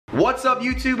What's up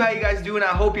YouTube? How you guys doing? I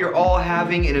hope you're all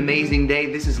having an amazing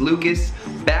day. This is Lucas,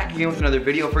 back again with another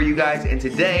video for you guys, and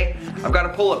today I've got a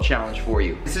pull-up challenge for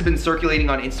you. This has been circulating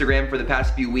on Instagram for the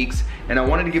past few weeks, and I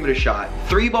wanted to give it a shot.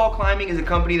 3Ball Climbing is a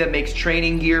company that makes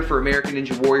training gear for American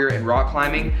Ninja Warrior and rock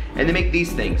climbing, and they make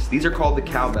these things. These are called the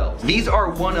Cowbells. These are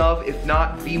one of, if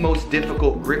not the most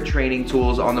difficult grip training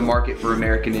tools on the market for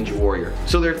American Ninja Warrior.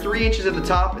 So they're 3 inches at the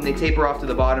top, and they taper off to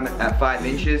the bottom at 5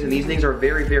 inches, and these things are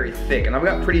very, very thick, and I've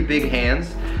got pretty big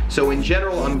hands, so in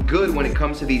general I'm good when it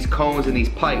comes to these cones and these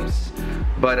pipes,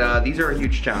 but these are a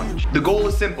huge challenge. The goal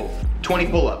is simple: 20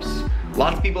 pull-ups.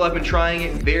 Lots of people have been trying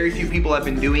it, very few people have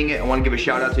been doing it. I want to give a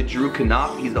shout out to Drew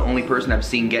Knopf. He's the only person I've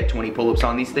seen get 20 pull-ups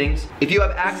on these things. If you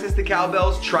have access to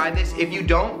cowbells, try this. If you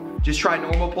don't, just try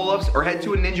normal pull-ups or head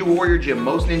to a Ninja Warrior gym.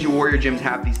 Most Ninja Warrior gyms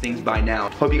have these things by now.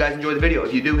 Hope you guys enjoy the video.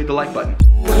 If you do, hit the like button.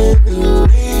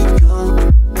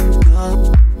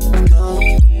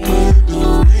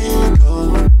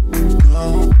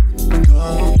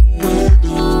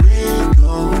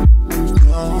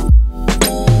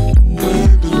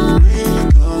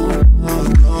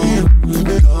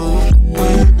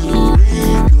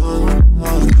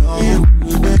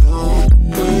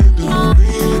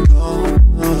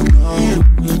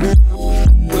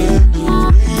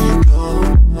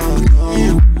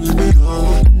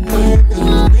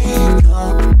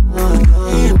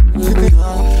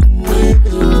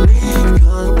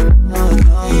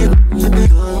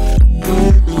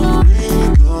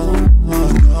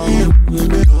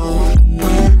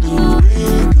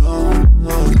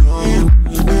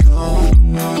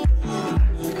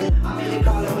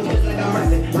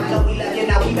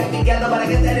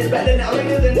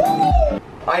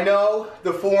 I know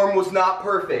the form was not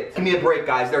perfect. Give me a break,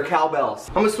 guys. They're cowbells.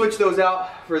 I'm gonna switch those out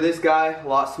for this guy. A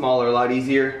lot smaller, a lot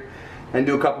easier, and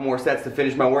do a couple more sets to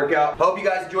finish my workout. Hope you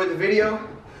guys enjoyed the video.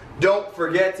 Don't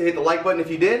forget to hit the like button if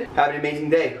you did. Have an amazing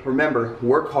day. Remember,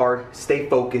 work hard, stay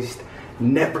focused,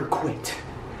 never quit.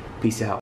 Peace out.